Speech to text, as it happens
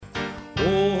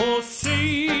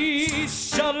Yossi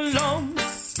Shalom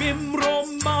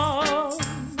Bimroman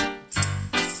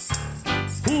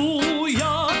Hu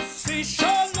Yossi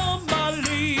Shalom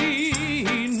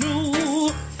Alinu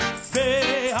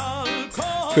Ve'al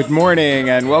Kol. Good morning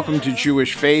and welcome to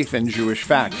Jewish Faith and Jewish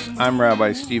Facts. I'm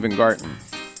Rabbi Stephen Garten.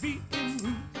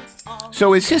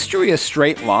 So is history a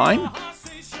straight line?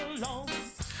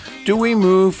 Do we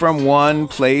move from one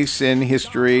place in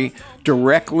history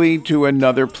directly to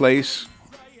another place?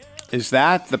 Is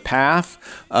that the path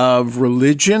of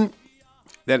religion,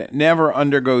 that it never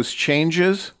undergoes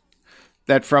changes?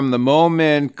 That from the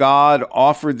moment God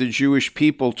offered the Jewish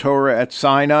people Torah at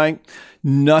Sinai,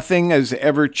 nothing has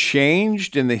ever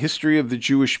changed in the history of the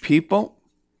Jewish people?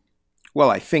 Well,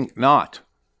 I think not.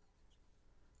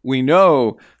 We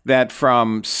know that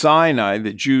from Sinai,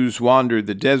 the Jews wandered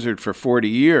the desert for 40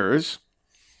 years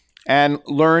and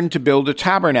learned to build a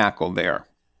tabernacle there.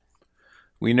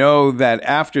 We know that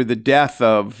after the death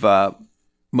of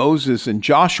Moses and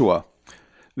Joshua,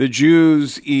 the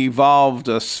Jews evolved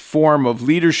a form of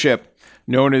leadership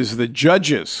known as the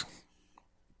judges.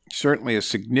 Certainly a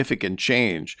significant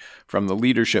change from the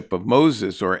leadership of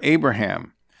Moses or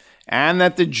Abraham. And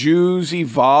that the Jews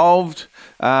evolved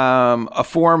a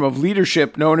form of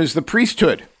leadership known as the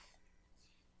priesthood.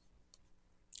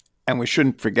 And we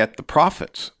shouldn't forget the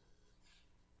prophets.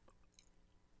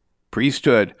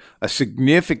 Priesthood, a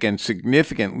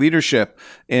significant leadership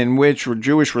in which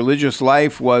Jewish religious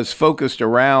life was focused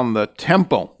around the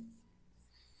temple.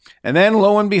 And then,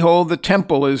 lo and behold, the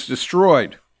temple is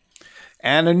destroyed.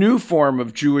 And a new form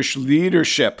of Jewish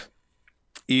leadership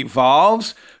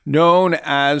evolves, known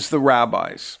as the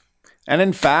rabbis. And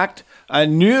in fact, a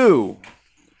new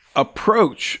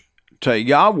approach to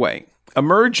Yahweh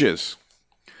emerges,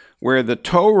 where the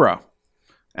Torah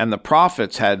and the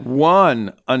prophets had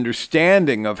one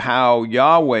understanding of how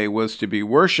Yahweh was to be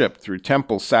worshipped through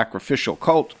temple sacrificial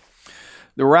cult.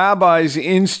 The rabbis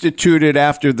instituted,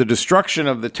 after the destruction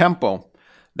of the temple,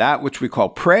 that which we call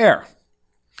prayer.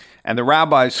 And the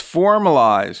rabbis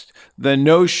formalized the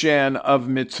notion of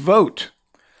mitzvot,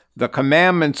 the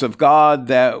commandments of God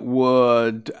that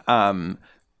would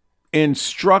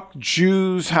instruct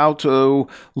Jews how to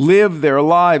live their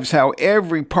lives, how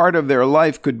every part of their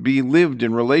life could be lived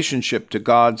in relationship to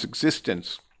God's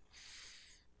existence.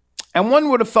 And one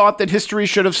would have thought that history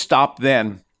should have stopped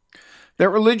then, that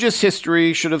religious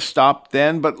history should have stopped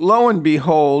then, but lo and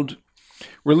behold,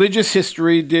 religious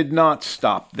history did not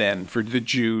stop then for the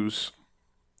Jews.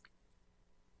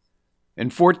 In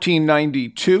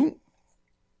 1492,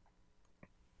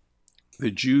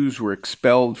 the Jews were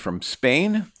expelled from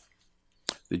Spain.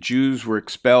 The Jews were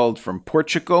expelled from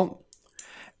Portugal.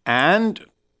 And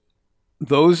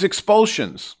those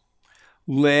expulsions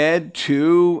led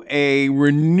to a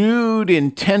renewed,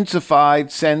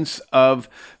 intensified sense of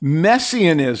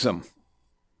messianism,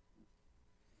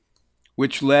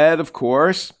 which led, of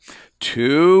course,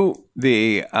 to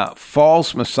the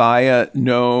false Messiah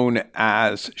known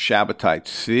as Shabbatai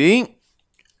Tzvi,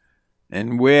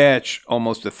 in which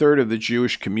almost a third of the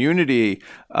Jewish community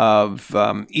of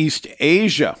East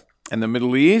Asia and the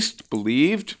Middle East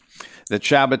believed that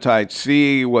Shabbatai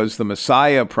Tzvi was the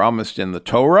Messiah promised in the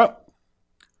Torah.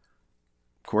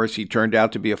 Of course, he turned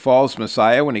out to be a false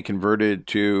Messiah when he converted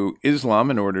to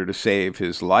Islam in order to save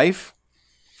his life.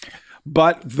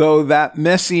 But though that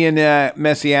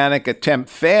messianic attempt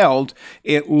failed,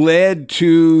 it led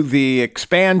to the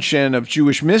expansion of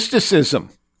Jewish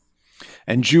mysticism.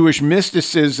 And Jewish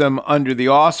mysticism under the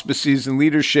auspices and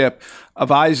leadership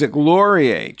of Isaac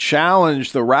Luria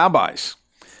challenged the rabbis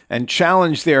and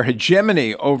challenged their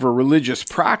hegemony over religious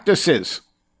practices.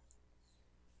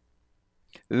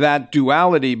 That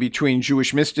duality between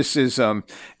Jewish mysticism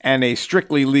and a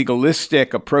strictly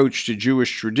legalistic approach to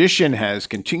Jewish tradition has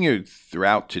continued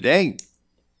throughout today.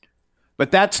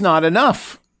 But that's not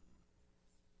enough.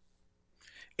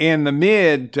 In the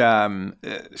mid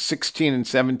 16th and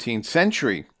 17th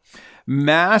century,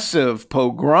 massive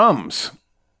pogroms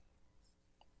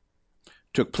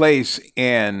took place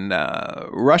in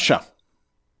Russia.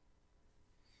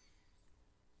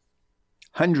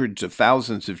 Hundreds of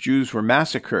thousands of Jews were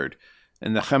massacred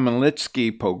in the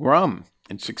Khmelnytsky pogrom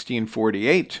in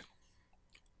 1648.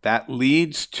 That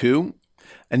leads to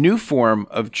a new form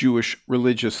of Jewish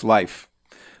religious life,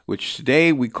 which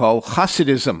today we call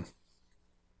Hasidism.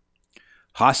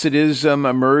 Hasidism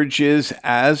emerges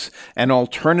as an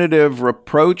alternative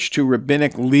approach to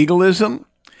rabbinic legalism,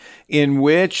 in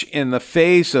which, in the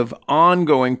face of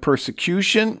ongoing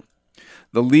persecution,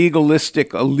 the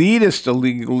legalistic, elitist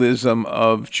legalism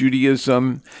of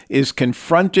Judaism is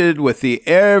confronted with the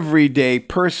everyday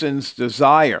person's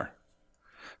desire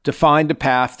to find a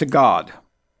path to God.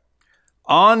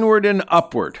 Onward and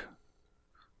upward,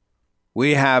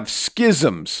 we have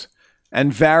schisms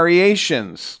and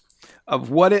variations of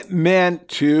what it meant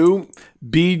to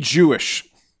be Jewish.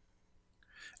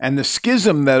 And the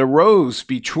schism that arose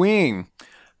between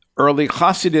early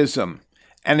Hasidism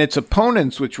and its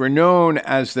opponents, which were known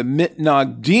as the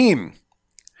Mitnagdim,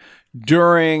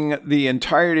 during the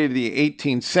entirety of the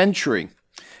 18th century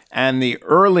and the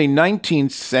early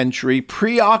 19th century,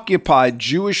 preoccupied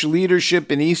Jewish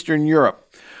leadership in Eastern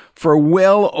Europe for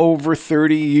well over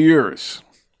 30 years.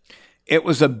 It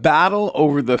was a battle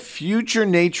over the future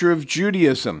nature of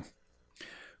Judaism,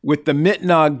 with the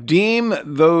Mitnagdim,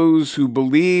 those who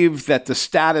believed that the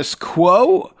status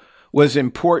quo was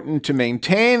important to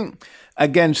maintain,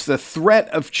 against the threat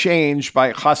of change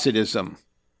by Hasidism.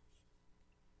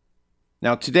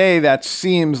 Now, today, that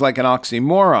seems like an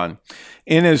oxymoron,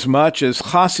 inasmuch as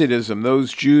Hasidism,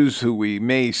 those Jews who we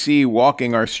may see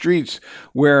walking our streets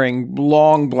wearing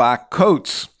long black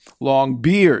coats, long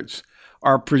beards,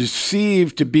 are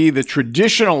perceived to be the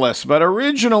traditionalists, but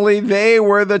originally they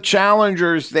were the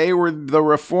challengers, they were the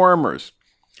reformers.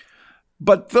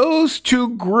 But those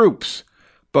two groups,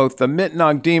 both the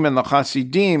Mitnagdim and the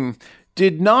Hasidim,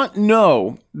 did not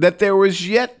know that there was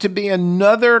yet to be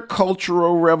another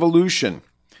cultural revolution,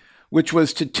 which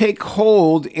was to take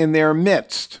hold in their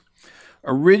midst,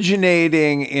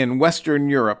 originating in Western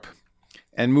Europe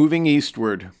and moving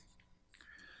eastward.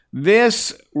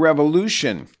 This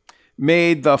revolution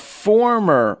made the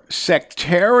former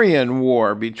sectarian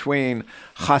war between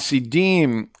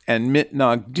Hasidim and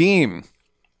Mitnagdim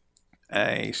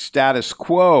a status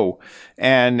quo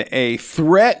and a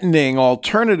threatening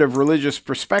alternative religious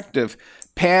perspective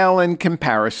pale in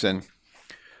comparison.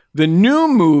 The new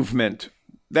movement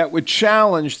that would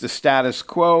challenge the status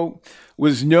quo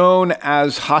was known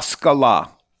as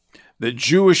Haskalah, the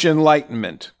Jewish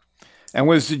Enlightenment, and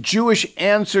was the Jewish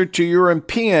answer to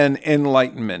European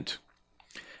Enlightenment.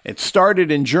 It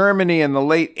started in Germany in the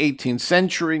late 18th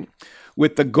century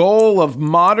with the goal of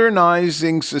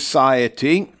modernizing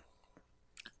society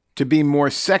to be more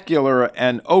secular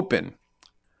and open.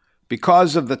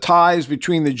 Because of the ties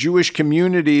between the Jewish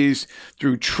communities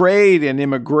through trade and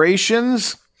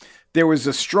immigrations, there was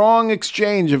a strong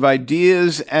exchange of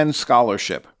ideas and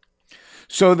scholarship,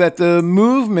 so that the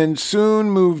movement soon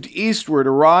moved eastward,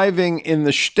 arriving in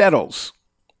the shtetls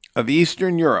of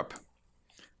Eastern Europe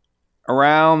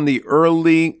around the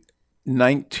early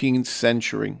 19th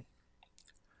century.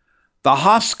 The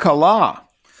Haskalah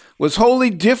was wholly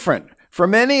different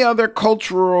from any other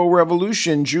cultural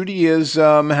revolution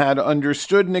Judaism had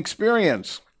understood and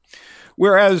experienced.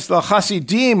 Whereas the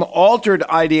Hasidim altered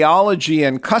ideology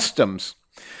and customs,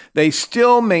 they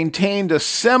still maintained a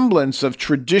semblance of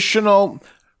traditional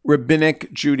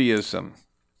rabbinic Judaism.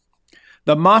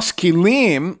 The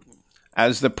Maskilim,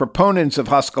 as the proponents of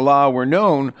Haskalah were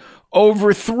known,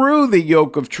 overthrew the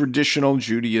yoke of traditional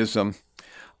Judaism,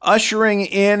 ushering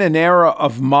in an era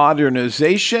of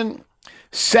modernization,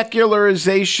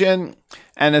 secularization,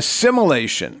 and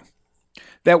assimilation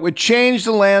that would change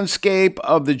the landscape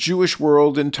of the Jewish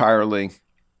world entirely.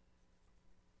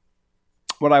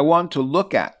 What I want to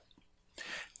look at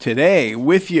today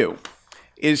with you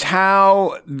is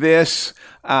how this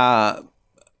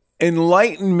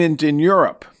enlightenment in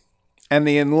Europe and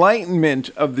the enlightenment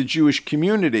of the Jewish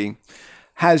community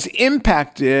has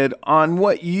impacted on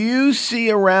what you see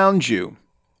around you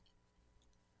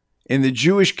in the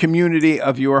Jewish community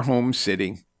of your home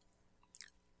city.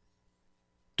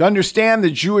 To understand the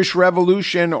Jewish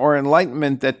revolution or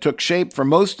enlightenment that took shape for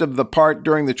most of the part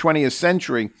during the 20th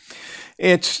century,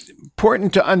 it's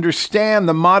important to understand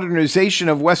the modernization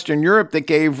of Western Europe that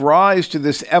gave rise to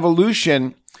this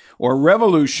evolution or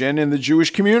revolution in the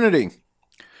Jewish community.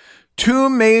 Two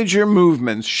major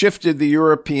movements shifted the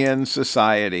European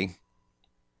society.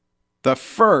 The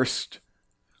first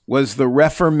was the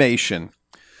Reformation,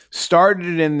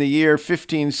 started in the year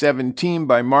 1517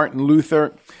 by Martin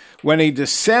Luther, when he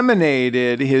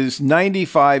disseminated his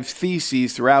 95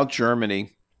 Theses throughout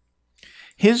Germany.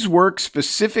 His work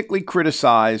specifically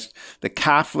criticized the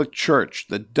Catholic Church,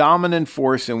 the dominant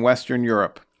force in Western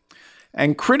Europe,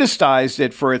 and criticized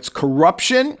it for its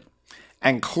corruption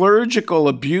and clerical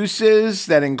abuses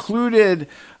that included,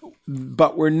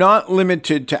 but were not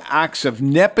limited to, acts of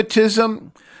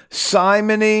nepotism,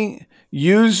 simony,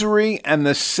 usury, and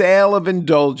the sale of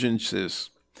indulgences.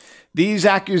 These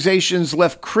accusations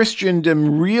left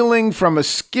Christendom reeling from a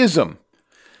schism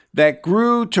that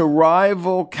grew to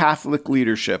rival Catholic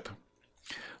leadership.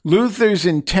 Luther's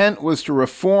intent was to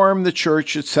reform the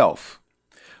church itself,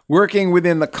 working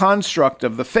within the construct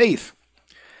of the faith.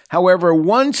 However,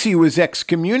 once he was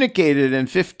excommunicated in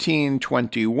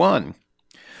 1521,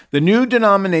 the new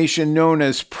denomination known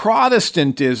as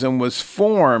Protestantism was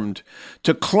formed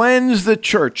to cleanse the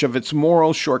church of its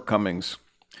moral shortcomings.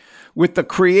 With the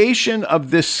creation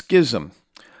of this schism,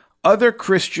 other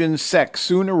Christian sects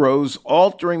soon arose,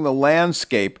 altering the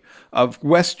landscape of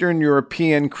Western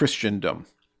European Christendom.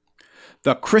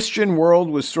 The Christian world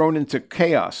was thrown into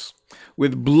chaos,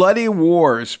 with bloody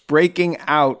wars breaking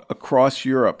out across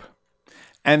Europe.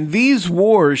 And these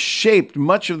wars shaped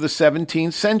much of the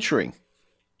 17th century.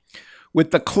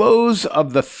 With the close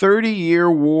of the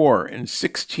 30-Year War in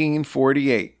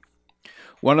 1648,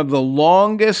 one of the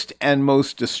longest and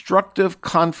most destructive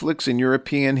conflicts in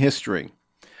European history,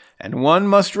 and one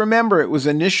must remember it was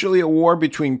initially a war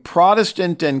between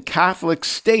Protestant and Catholic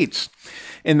states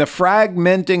in the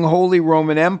fragmenting Holy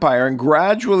Roman Empire and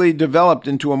gradually developed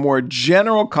into a more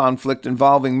general conflict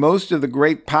involving most of the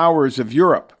great powers of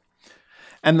Europe.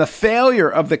 And the failure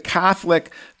of the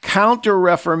Catholic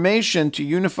Counter-Reformation to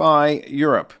unify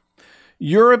Europe.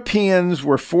 Europeans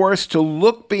were forced to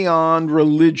look beyond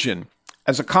religion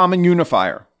as a common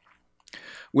unifier.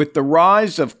 With the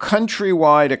rise of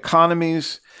countrywide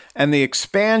economies and the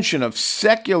expansion of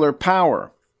secular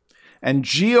power, and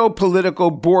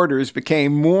geopolitical borders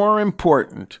became more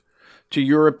important to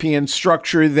European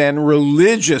structure than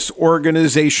religious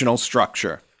organizational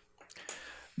structure.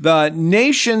 The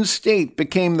nation-state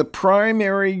became the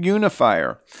primary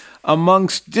unifier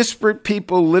amongst disparate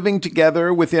people living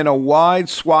together within a wide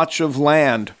swatch of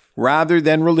land rather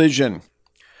than religion.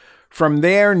 From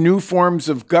there, new forms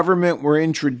of government were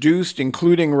introduced,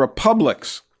 including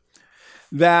republics,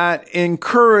 that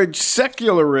encouraged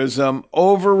secularism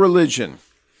over religion.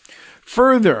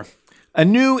 Further, a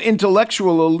new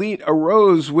intellectual elite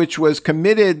arose which was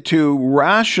committed to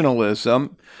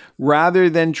rationalism rather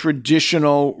than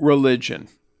traditional religion.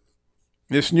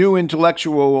 This new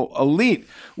intellectual elite,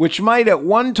 which might at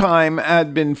one time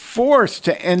have been forced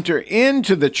to enter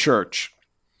into the church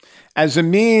as a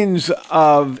means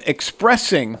of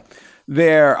expressing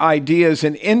their ideas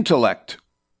and intellect,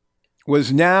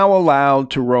 was now allowed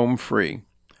to roam free.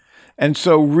 And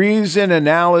so reason,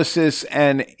 analysis,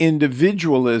 and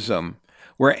individualism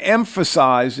were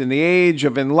emphasized in the age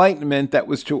of enlightenment that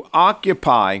was to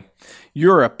occupy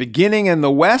Europe, beginning in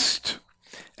the West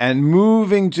and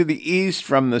moving to the East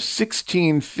from the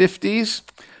 1650s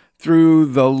through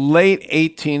the late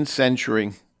 18th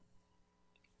century.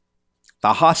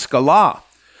 The Haskalah,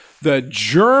 the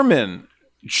German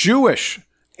Jewish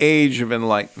age of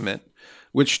enlightenment,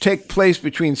 which take place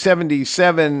between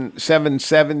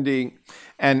 770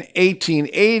 and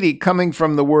 1880, coming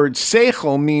from the word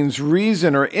seichel, means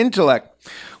reason or intellect,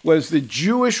 was the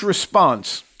Jewish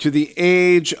response to the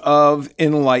age of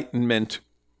enlightenment.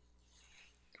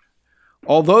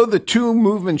 Although the two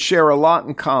movements share a lot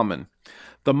in common,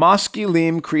 the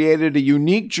Maskilim created a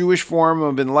unique Jewish form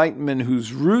of enlightenment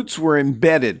whose roots were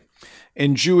embedded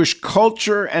in Jewish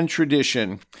culture and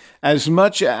tradition, as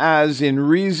much as in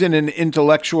reason and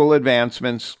intellectual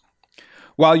advancements.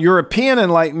 While European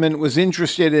Enlightenment was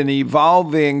interested in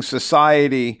evolving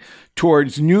society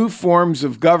towards new forms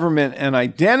of government and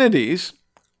identities,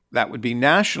 that would be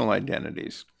national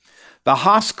identities, the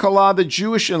Haskalah, the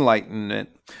Jewish Enlightenment,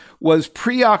 was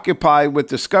preoccupied with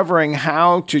discovering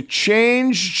how to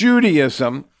change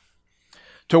Judaism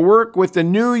to work with the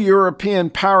new European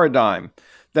paradigm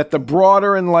that the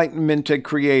broader Enlightenment had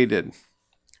created.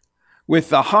 With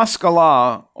the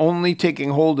Haskalah only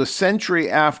taking hold a century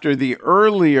after the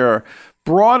earlier,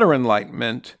 broader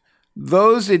Enlightenment,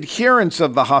 those adherents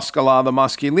of the Haskalah, the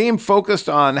Maskilim, focused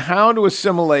on how to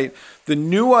assimilate the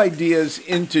new ideas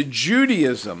into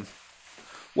Judaism,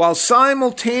 while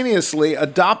simultaneously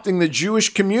adopting the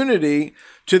Jewish community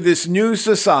to this new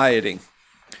society.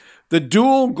 The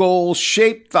dual goal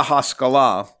shaped the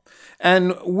Haskalah,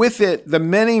 and with it, the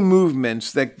many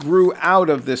movements that grew out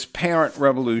of this parent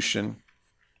revolution.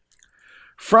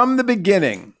 From the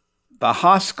beginning, the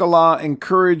Haskalah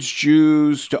encouraged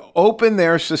Jews to open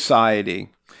their society,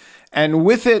 and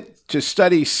with it, to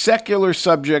study secular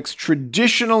subjects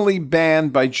traditionally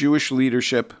banned by Jewish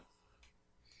leadership.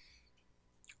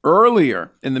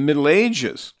 Earlier, in the Middle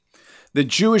Ages, the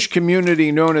Jewish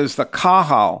community known as the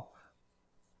Kahal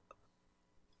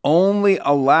only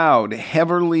allowed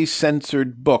heavily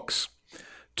censored books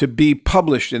to be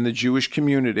published in the Jewish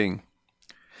community.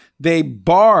 They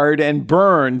barred and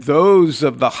burned those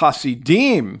of the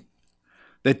Hasidim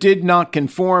that did not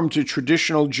conform to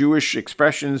traditional Jewish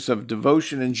expressions of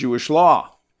devotion and Jewish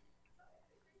law.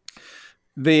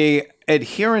 The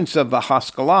adherents of the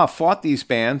Haskalah fought these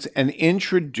bans and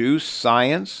introduced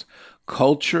science,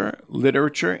 culture,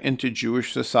 literature into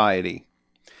Jewish society.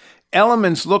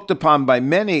 Elements looked upon by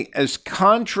many as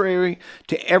contrary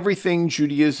to everything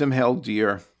Judaism held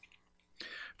dear.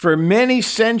 For many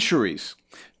centuries,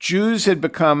 Jews had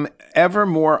become ever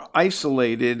more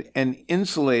isolated and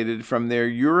insulated from their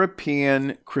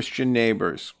European Christian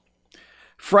neighbors.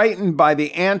 Frightened by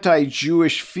the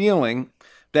anti-Jewish feeling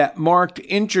that marked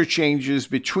interchanges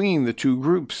between the two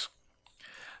groups,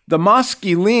 the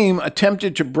Maskilim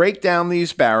attempted to break down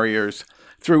these barriers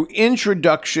through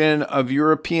introduction of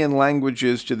European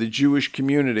languages to the Jewish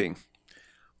community,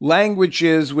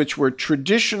 languages which were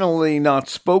traditionally not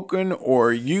spoken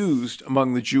or used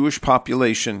among the Jewish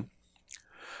population.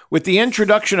 With the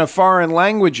introduction of foreign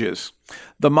languages,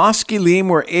 the Maskilim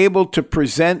were able to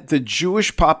present the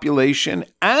Jewish population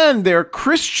and their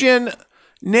Christian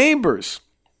neighbors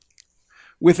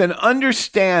with an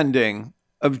understanding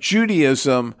of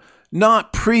Judaism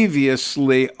not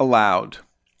previously allowed.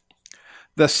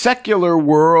 The secular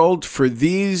world for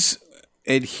these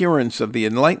adherents of the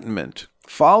Enlightenment,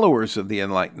 followers of the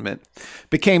Enlightenment,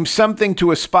 became something to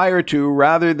aspire to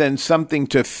rather than something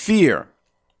to fear.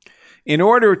 In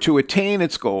order to attain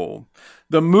its goal,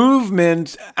 the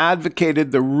movement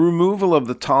advocated the removal of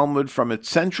the Talmud from its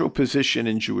central position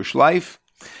in Jewish life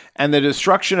and the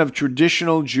destruction of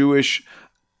traditional Jewish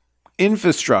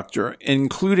infrastructure,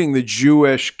 including the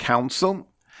Jewish Council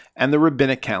and the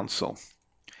Rabbinic Council.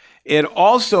 It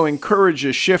also encouraged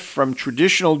a shift from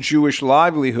traditional Jewish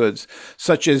livelihoods,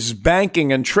 such as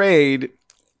banking and trade,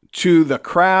 to the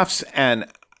crafts and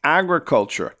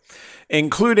agriculture,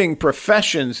 including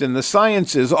professions in the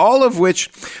sciences, all of which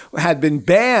had been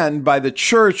banned by the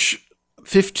church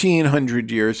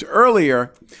 1,500 years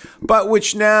earlier, but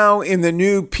which now, in the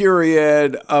new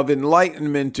period of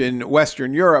enlightenment in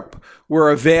Western Europe, were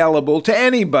available to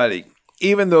anybody,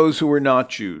 even those who were not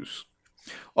Jews.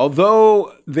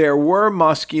 Although there were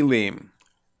Maskilim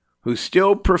who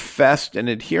still professed an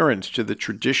adherence to the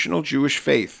traditional Jewish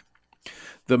faith,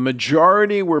 the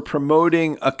majority were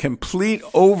promoting a complete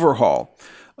overhaul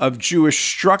of Jewish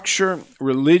structure,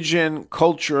 religion,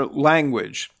 culture,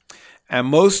 language, and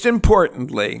most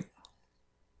importantly,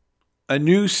 a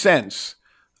new sense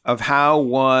of how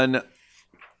one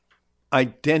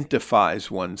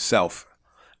identifies oneself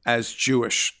as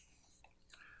Jewish.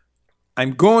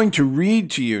 I'm going to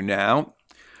read to you now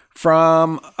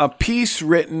from a piece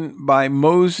written by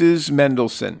Moses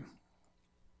Mendelssohn.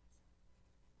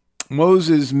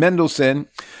 Moses Mendelssohn,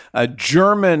 a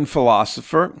German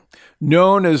philosopher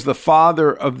known as the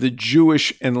father of the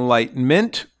Jewish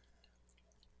Enlightenment,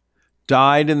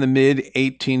 died in the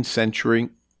mid-18th century.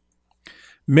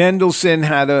 Mendelssohn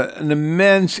had an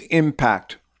immense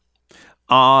impact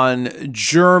on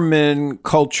German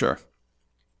culture.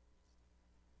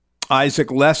 Isaac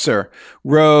Lesser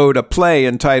wrote a play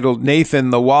entitled Nathan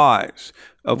the Wise,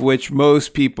 of which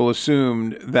most people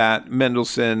assumed that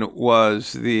Mendelssohn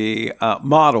was the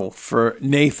model for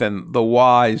Nathan the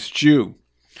Wise Jew.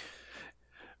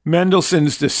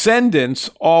 Mendelssohn's descendants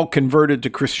all converted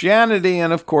to Christianity,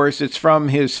 and of course it's from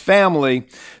his family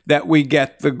that we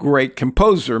get the great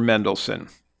composer Mendelssohn.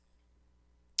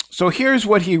 So here's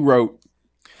what he wrote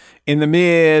in the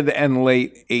mid and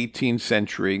late 18th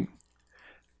century.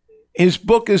 His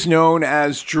book is known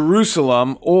as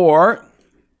Jerusalem, or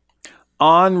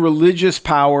On Religious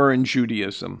Power in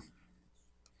Judaism.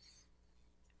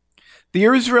 The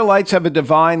Israelites have a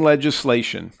divine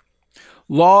legislation.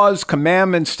 Laws,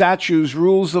 commandments, statutes,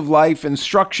 rules of life,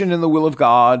 instruction in the will of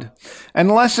God, and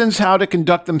lessons how to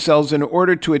conduct themselves in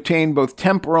order to attain both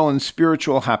temporal and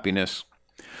spiritual happiness.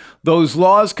 Those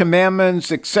laws,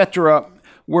 commandments, etc.,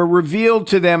 were revealed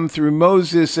to them through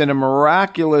Moses in a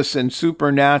miraculous and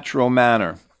supernatural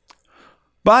manner.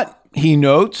 But, he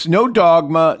notes, no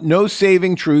dogma, no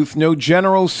saving truth, no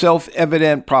general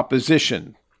self-evident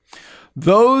proposition.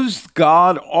 Those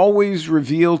God always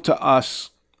revealed to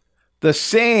us the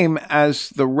same as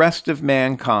the rest of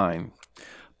mankind,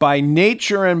 by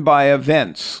nature and by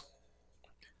events,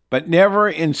 but never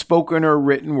in spoken or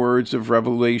written words of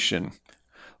revelation.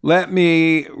 Let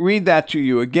me read that to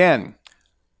you again.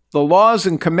 The laws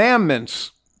and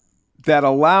commandments that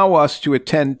allow us to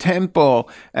attend temple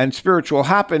and spiritual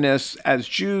happiness as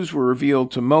Jews were revealed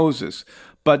to Moses,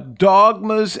 but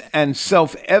dogmas and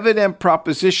self-evident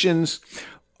propositions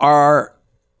are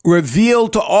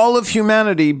revealed to all of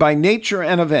humanity by nature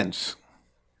and events.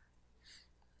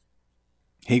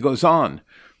 He goes on,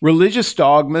 religious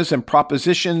dogmas and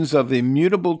propositions of the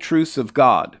immutable truths of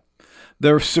God.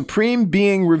 The Supreme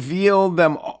Being revealed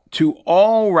them to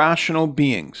all rational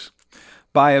beings.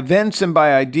 by events and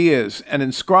by ideas, and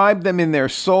inscribed them in their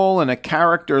soul in a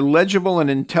character legible and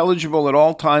intelligible at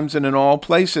all times and in all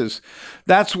places.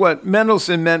 That's what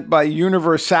Mendelssohn meant by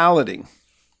universality.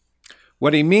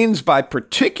 What he means by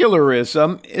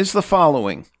particularism is the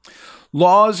following: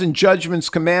 laws and judgments,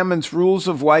 commandments, rules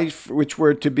of life, which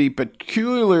were to be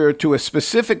peculiar to a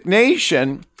specific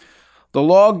nation. The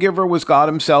lawgiver was God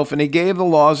himself, and he gave the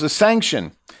laws a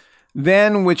sanction.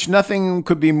 Then, which nothing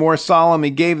could be more solemn, he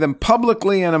gave them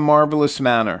publicly in a marvelous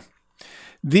manner.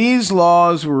 These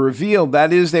laws were revealed,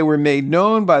 that is, they were made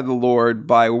known by the Lord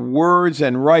by words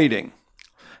and writing.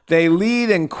 They lead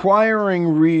inquiring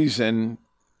reason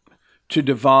to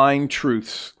divine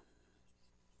truths.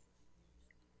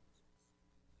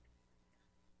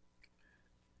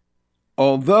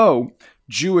 Although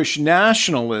Jewish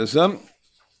nationalism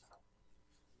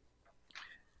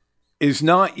is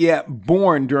not yet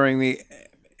born during the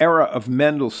era of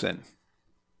Mendelssohn,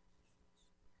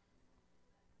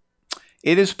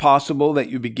 it is possible that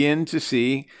you begin to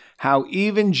see how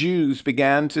even Jews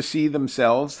began to see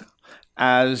themselves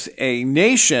as a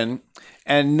nation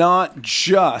and not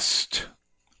just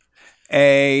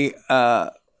a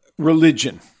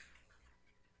religion.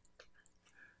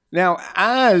 Now,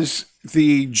 as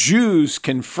the Jews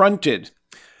confronted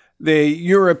the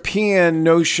European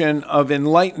notion of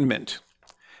enlightenment,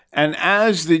 and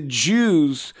as the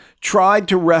Jews tried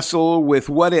to wrestle with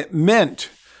what it meant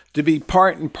to be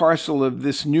part and parcel of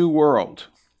this new world,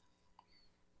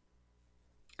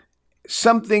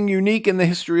 something unique in the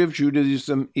history of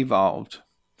Judaism evolved.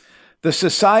 The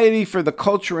Society for the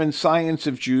Culture and Science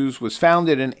of Jews was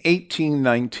founded in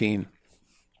 1819.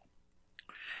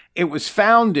 It was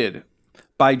founded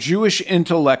by Jewish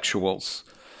intellectuals.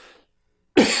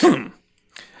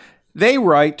 They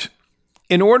write,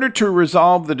 in order to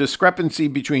resolve the discrepancy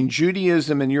between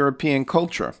Judaism and European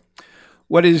culture,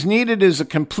 what is needed is a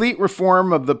complete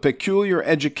reform of the peculiar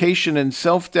education and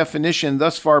self-definition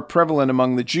thus far prevalent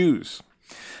among the Jews.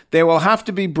 They will have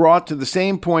to be brought to the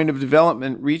same point of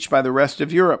development reached by the rest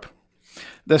of Europe.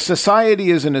 The society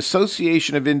is an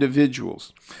association of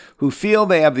individuals who feel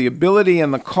they have the ability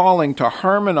and the calling to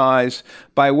harmonize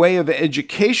by way of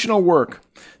educational work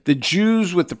the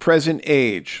Jews with the present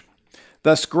age.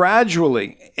 Thus,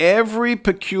 gradually, every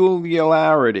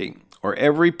peculiarity or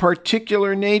every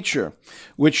particular nature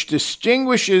which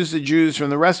distinguishes the Jews from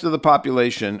the rest of the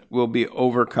population will be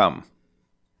overcome.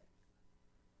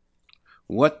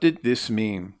 What did this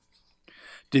mean?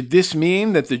 Did this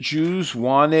mean that the Jews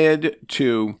wanted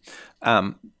to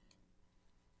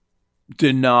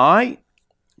deny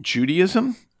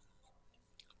Judaism?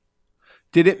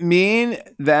 Did it mean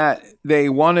that they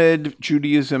wanted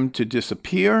Judaism to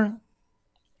disappear?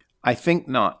 I think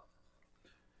not.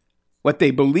 What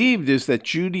they believed is that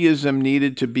Judaism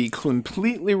needed to be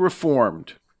completely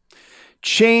reformed,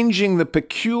 changing the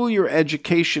peculiar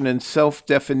education and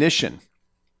self-definition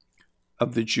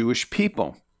of the Jewish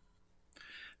people.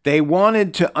 They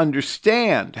wanted to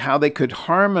understand how they could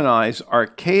harmonize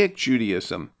archaic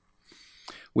Judaism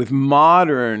with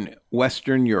modern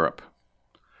Western Europe,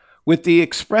 with the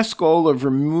express goal of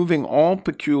removing all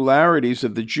peculiarities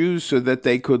of the Jews so that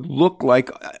they could look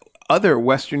like other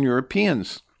Western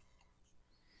Europeans.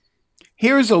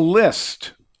 Here's a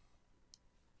list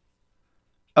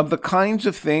of the kinds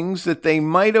of things that they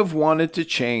might have wanted to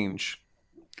change.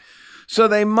 So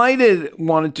they might have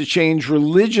wanted to change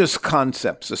religious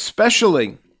concepts,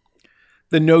 especially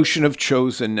the notion of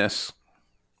chosenness.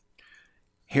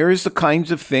 Here's the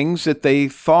kinds of things that they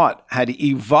thought had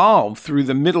evolved through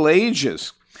the Middle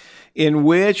Ages, in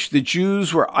which the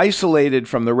Jews were isolated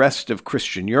from the rest of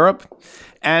Christian Europe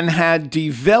and had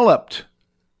developed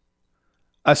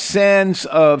a sense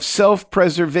of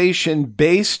self-preservation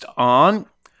based on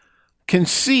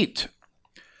conceit,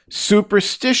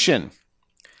 superstition,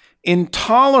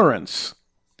 intolerance,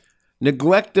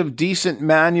 neglect of decent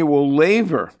manual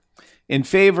labor in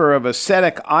favor of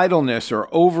ascetic idleness or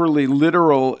overly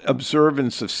literal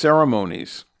observance of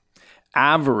ceremonies,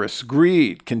 avarice,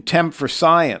 greed, contempt for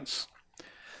science,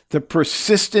 the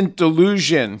persistent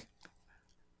delusion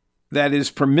that is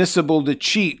permissible to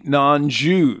cheat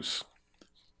non-Jews.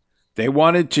 They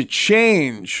wanted to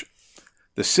change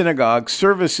the synagogue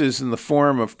services in the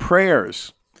form of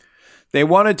prayers. They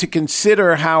wanted to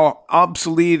consider how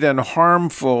obsolete and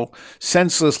harmful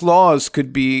senseless laws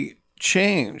could be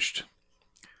changed.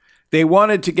 They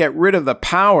wanted to get rid of the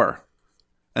power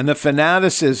and the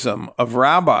fanaticism of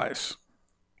rabbis.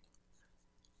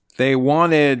 They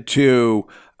wanted to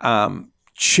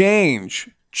change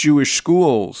Jewish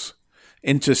schools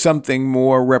into something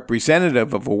more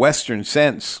representative of a Western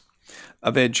sense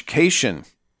of education.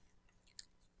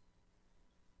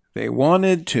 They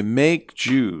wanted to make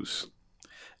Jews,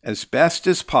 as best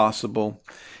as possible,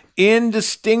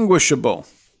 indistinguishable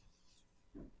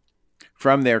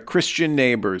from their Christian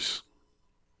neighbors.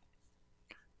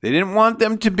 They didn't want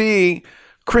them to be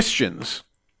Christians.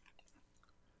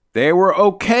 They were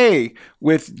okay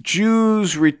with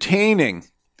Jews retaining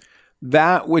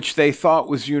that which they thought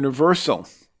was universal.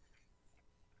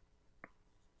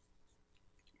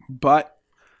 But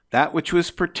that which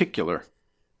was particular,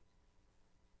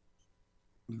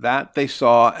 that they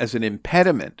saw as an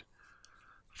impediment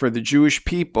for the Jewish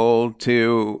people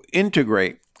to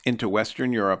integrate into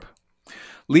Western Europe.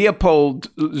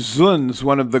 Leopold Zunz,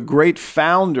 one of the great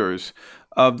founders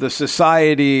of the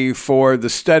Society for the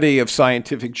Study of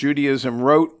Scientific Judaism,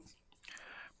 wrote,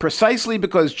 "Precisely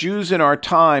because Jews in our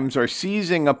times are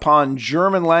seizing upon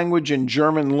German language and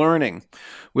German learning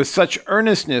with such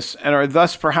earnestness and are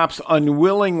thus perhaps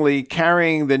unwillingly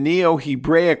carrying the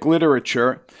Neo-Hebraic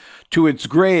literature to its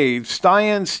grave,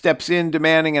 Stein steps in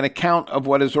demanding an account of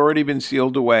what has already been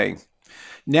sealed away.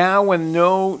 Now, when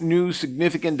no new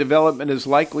significant development is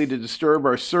likely to disturb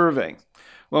our survey,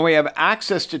 when we have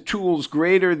access to tools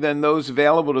greater than those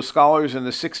available to scholars in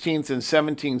the 16th and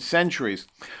 17th centuries,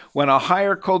 when a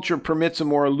higher culture permits a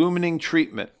more illuminating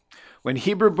treatment, when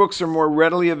Hebrew books are more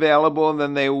readily available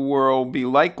than they will be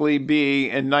likely be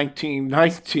in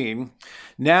 1919,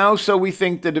 now, so we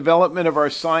think the development of our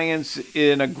science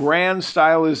in a grand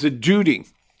style is a duty,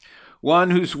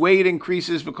 one whose weight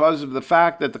increases because of the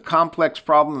fact that the complex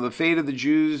problem of the fate of the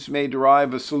Jews may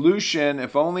derive a solution,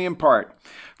 if only in part,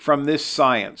 from this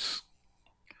science."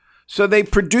 So they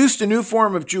produced a new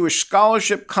form of Jewish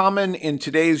scholarship common in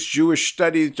today's Jewish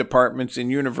studies departments in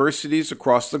universities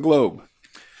across the globe.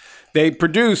 They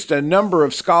produced a number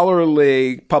of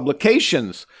scholarly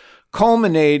publications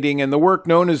culminating in the work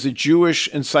known as the Jewish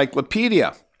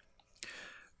Encyclopedia.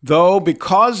 Though,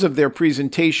 because of their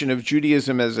presentation of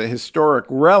Judaism as a historic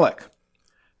relic,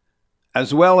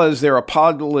 as well as their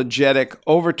apologetic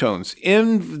overtones,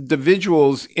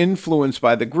 individuals influenced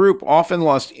by the group often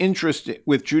lost interest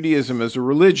with Judaism as a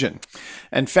religion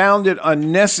and found it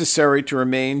unnecessary to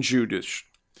remain Jewish.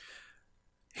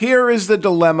 Here is the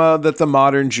dilemma that the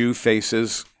modern Jew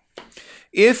faces.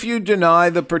 If you deny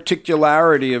the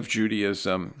particularity of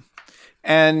Judaism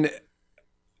and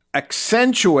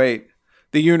accentuate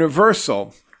the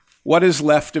universal, what is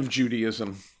left of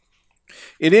Judaism?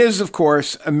 It is, of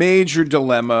course, a major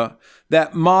dilemma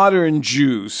that modern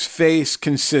Jews face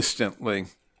consistently.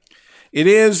 It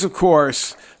is, of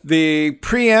course, the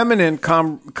preeminent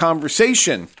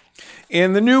conversation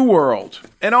in the New World,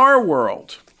 in our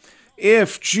world.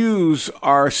 If Jews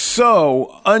are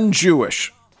so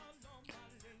un-Jewish,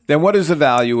 then what is the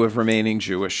value of remaining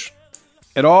Jewish?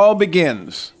 It all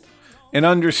begins in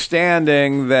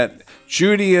understanding that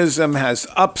Judaism has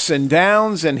ups and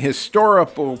downs, and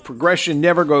historical progression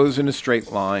never goes in a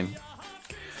straight line.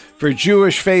 For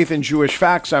Jewish Faith and Jewish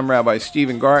Facts, I'm Rabbi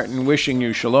Stephen Garten, wishing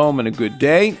you shalom and a good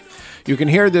day. You can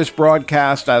hear this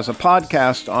broadcast as a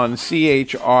podcast on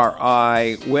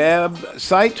CHRI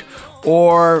website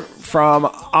or from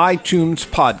iTunes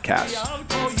Podcast.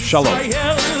 Shalom.